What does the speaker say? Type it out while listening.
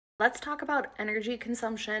Let's talk about energy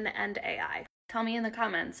consumption and AI. Tell me in the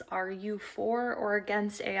comments, are you for or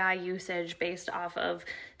against AI usage based off of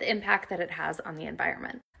the impact that it has on the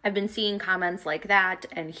environment? I've been seeing comments like that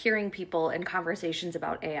and hearing people in conversations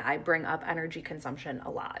about AI bring up energy consumption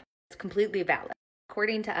a lot. It's completely valid.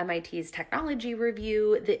 According to MIT's technology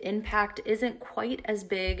review, the impact isn't quite as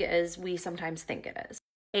big as we sometimes think it is.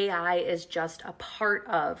 AI is just a part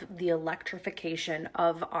of the electrification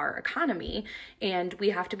of our economy, and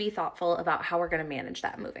we have to be thoughtful about how we're going to manage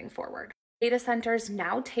that moving forward. Data centers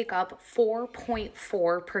now take up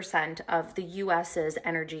 4.4% of the US's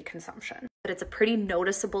energy consumption, but it's a pretty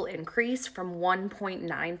noticeable increase from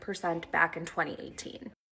 1.9% back in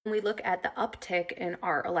 2018. When we look at the uptick in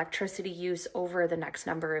our electricity use over the next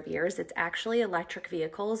number of years, it's actually electric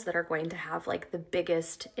vehicles that are going to have like the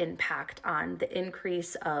biggest impact on the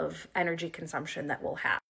increase of energy consumption that we'll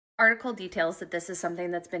have. Article details that this is something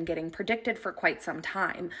that's been getting predicted for quite some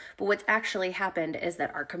time, but what's actually happened is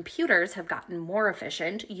that our computers have gotten more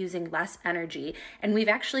efficient using less energy, and we've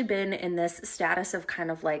actually been in this status of kind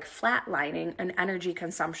of like flatlining an energy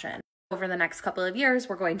consumption. Over the next couple of years,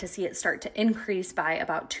 we're going to see it start to increase by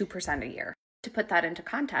about 2% a year. To put that into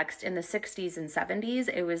context, in the 60s and 70s,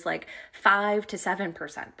 it was like 5 to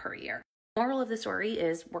 7% per year. Moral of the story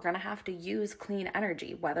is we're going to have to use clean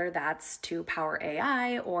energy, whether that's to power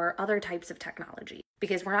AI or other types of technology,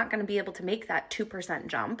 because we're not going to be able to make that 2%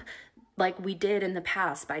 jump like we did in the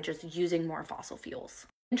past by just using more fossil fuels.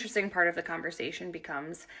 Interesting part of the conversation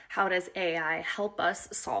becomes, how does AI help us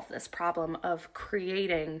solve this problem of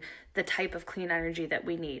creating the type of clean energy that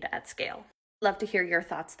we need at scale? Love to hear your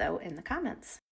thoughts though in the comments.